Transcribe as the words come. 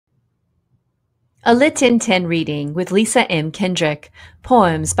A Lit in 10 reading with Lisa M. Kendrick,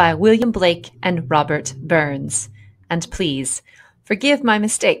 poems by William Blake and Robert Burns. And please, forgive my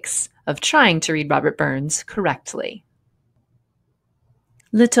mistakes of trying to read Robert Burns correctly.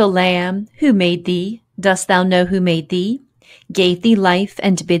 Little lamb, who made thee? Dost thou know who made thee? Gave thee life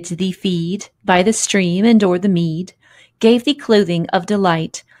and bids thee feed by the stream and o'er the mead, gave thee clothing of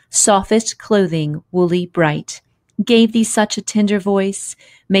delight, softest clothing, woolly bright, gave thee such a tender voice,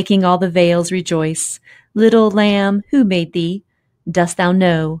 making all the vales rejoice. Little lamb, who made thee? Dost thou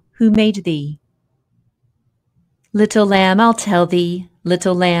know who made thee? Little lamb, I'll tell thee,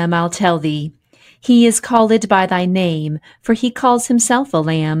 little lamb, I'll tell thee. He is called by thy name, for he calls himself a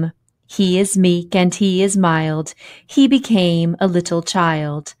lamb. He is meek and he is mild, he became a little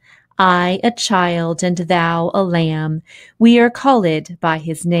child. I a child and thou a lamb, we are called by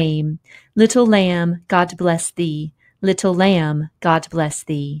his name. Little lamb, God bless thee, little lamb, God bless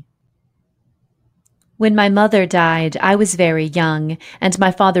thee. When my mother died, I was very young, and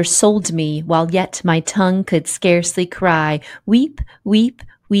my father sold me while yet my tongue could scarcely cry, Weep, weep,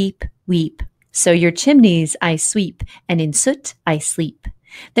 weep, weep. So your chimneys I sweep, and in soot I sleep.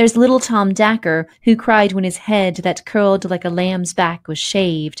 There's little Tom Dacker, who cried when his head that curled like a lamb's back was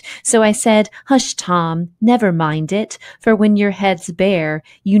shaved. So I said, Hush, Tom, never mind it, for when your head's bare,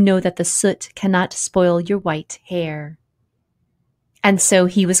 you know that the soot cannot spoil your white hair. And so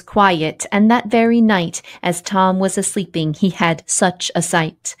he was quiet, and that very night, as Tom was a-sleeping, he had such a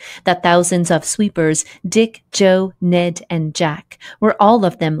sight, that thousands of sweepers, Dick, Joe, Ned, and Jack, were all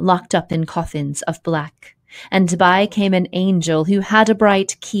of them locked up in coffins of black. And by came an angel who had a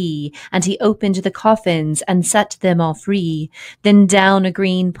bright key, and he opened the coffins and set them all free. Then down a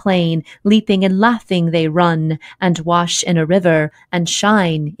green plain, leaping and laughing they run, and wash in a river, and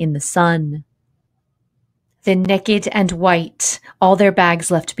shine in the sun. Then naked and white, all their bags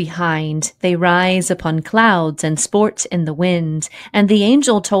left behind, they rise upon clouds and sport in the wind. And the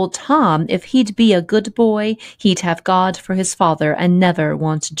angel told Tom if he'd be a good boy, he'd have God for his father and never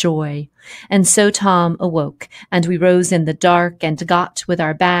want joy. And so Tom awoke, and we rose in the dark and got with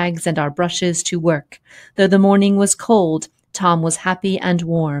our bags and our brushes to work. Though the morning was cold, Tom was happy and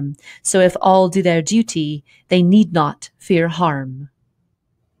warm. So if all do their duty, they need not fear harm.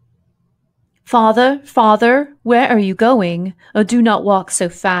 Father, father, where are you going? Oh, do not walk so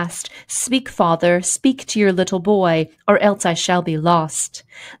fast. Speak, father, speak to your little boy, or else I shall be lost.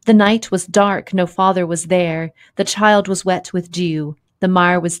 The night was dark, no father was there. The child was wet with dew. The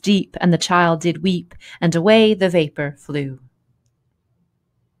mire was deep, and the child did weep, and away the vapor flew.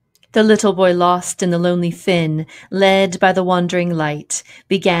 The little boy lost in the lonely fen, led by the wandering light,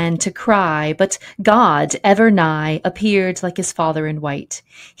 began to cry, but God, ever nigh, appeared like his father in white.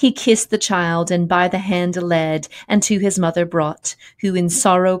 He kissed the child, and by the hand led, and to his mother brought, who in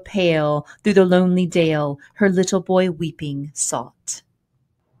sorrow pale, through the lonely dale, her little boy weeping sought.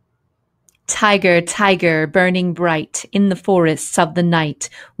 Tiger, tiger, burning bright in the forests of the night,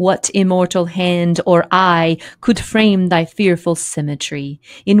 what immortal hand or eye could frame thy fearful symmetry?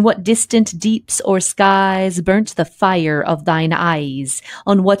 In what distant deeps or skies burnt the fire of thine eyes?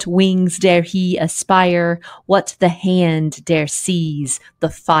 On what wings dare he aspire? What the hand dare seize the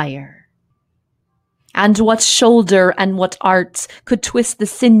fire? And what shoulder and what art could twist the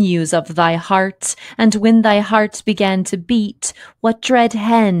sinews of thy heart? And when thy heart began to beat, what dread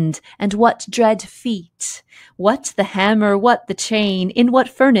hand and what dread feet? What the hammer, what the chain? In what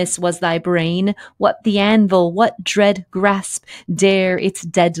furnace was thy brain? What the anvil, what dread grasp dare its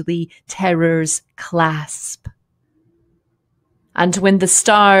deadly terrors clasp? And when the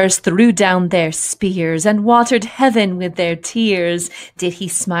stars threw down their spears and watered heaven with their tears, did he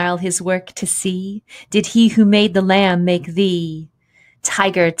smile his work to see? Did he who made the lamb make thee?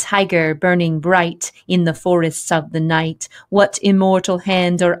 Tiger, tiger, burning bright in the forests of the night, what immortal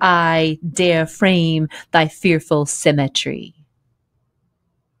hand or eye dare frame thy fearful symmetry?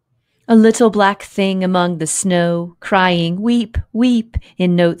 A little black thing among the snow, crying, Weep, weep,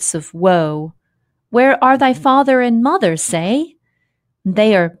 in notes of woe. Where are thy father and mother, say?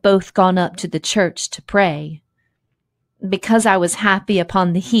 They are both gone up to the church to pray. Because I was happy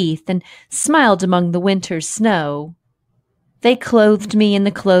upon the heath and smiled among the winter's snow, they clothed me in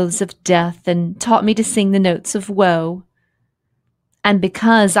the clothes of death and taught me to sing the notes of woe. And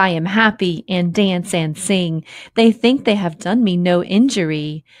because I am happy and dance and sing, they think they have done me no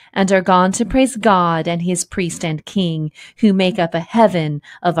injury, and are gone to praise God and his priest and king, who make up a heaven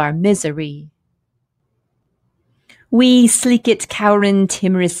of our misery. Wee sleekit cowrin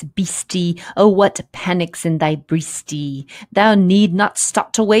timorous beastie, oh what panics in thy breastie! Thou need not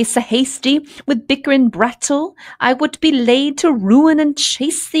stop away so hasty, with bickering brattle, I would be laid to ruin and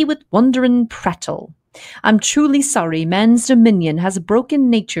chase thee with wondering prattle. I'm truly sorry man's dominion has broken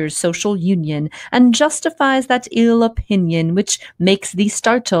nature's social union, and justifies that ill opinion which makes thee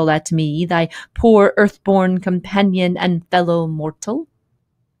startle at me, thy poor earth-born companion and fellow mortal.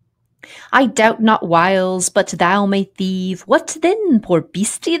 I doubt not whiles, but thou may thieve. What then, poor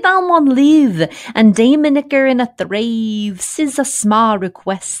beastie, thou maun live, and Damonicker in a thrave. 'Tis a sma'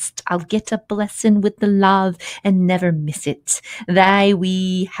 request, I'll get a blessing with the love, and never miss it. Thy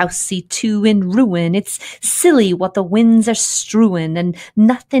wee housie too in ruin, it's silly what the winds are strewing, and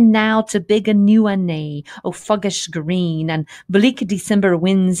nothing now to big a new ane, o' fuggish green, and bleak December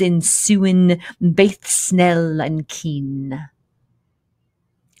winds ensuing, baith snell and keen.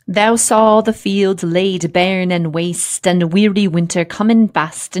 Thou saw the field laid barren and waste, and weary winter coming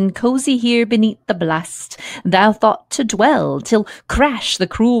fast, and cozy here beneath the blast thou thought to dwell, till crash the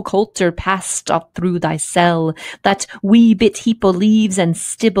cruel coulter passed up through thy cell. That wee bit heap o' leaves and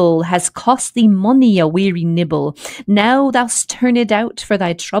stibble has cost thee money a weary nibble. Now thou'st turned out for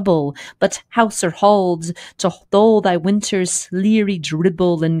thy trouble, but house or hold, to thole thy winter's sleary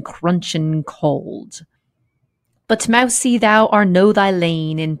dribble and crunching cold. But mousie, thou art know thy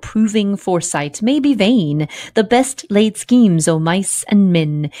lane, in proving foresight may be vain. The best laid schemes o' mice and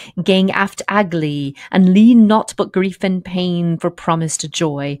min gang aft agly, and lean not but grief and pain for promised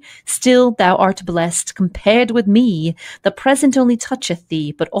joy. Still thou art blessed compared with me. The present only toucheth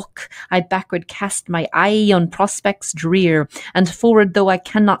thee, but och, I backward cast my eye on prospects drear, and forward though I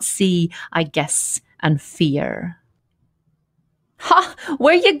cannot see, I guess and fear. Ha!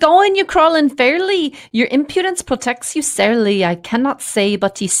 Where ye going, you crawling fairly? Your impudence protects you sairly. I cannot say,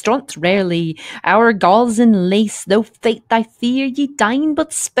 but ye strunt rarely. Our gauze and lace, though fate thy fear, ye dine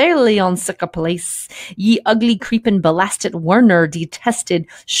but sparely on sic a place. Ye ugly creeping belasted Werner, detested,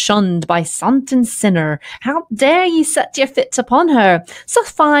 shunned by sant and sinner. How dare ye set your fit upon her? So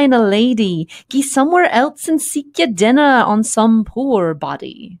fine a lady. Gie somewhere else and seek ye dinner on some poor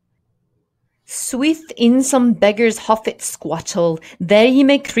body. Sweeth in some beggar's hoffet squattle, there ye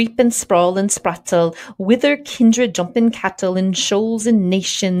may creep and sprawl and sprattle, whither kindred jumping cattle in shoals and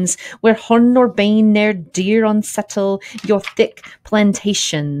nations, where horn nor bane ne'er deer unsettle your thick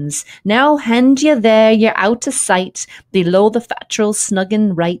plantations. Now hand ye there, ye're out of sight, below the fatral snug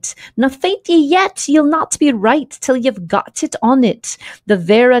and right. Na faint ye yet, ye'll not be right till you've got it on it, the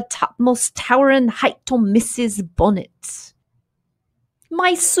vera topmost towering height o' Mrs. Bonnet.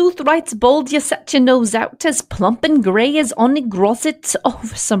 My sooth right bold ye set your nose out, as plump and grey as ony grosset, oh,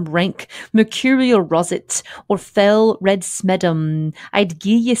 some rank mercurial roset, or fell red smedum, I'd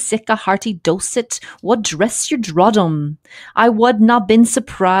gie ye sic a hearty doset, wad dress your droddum. I wad na been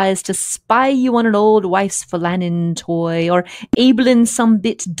surprised to spy you on an old wife's falanin toy, or abelin some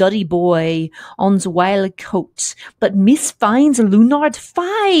bit duddy boy on's wild coat, but Miss Fine's Lunard,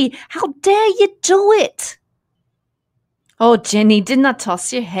 fie! How dare ye do it? Oh, Jenny, did not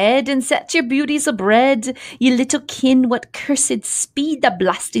toss your head and set your beauties abread. Ye little kin what cursed speed the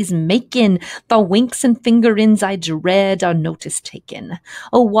blasty's making. The winks and fingerins I dread are notice taken.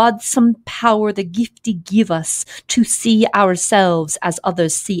 Oh, wad some power the gifty give us to see ourselves as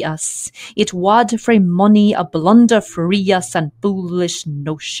others see us. It wad frae money a blunder free us and foolish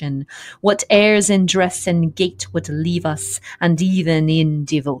notion. What airs in dress and gait would leave us, and even in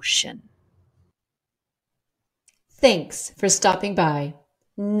devotion. Thanks for stopping by.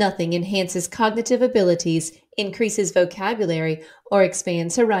 Nothing enhances cognitive abilities, increases vocabulary, or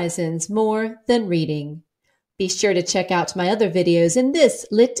expands horizons more than reading. Be sure to check out my other videos in this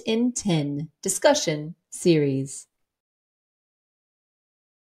Lit in 10 discussion series.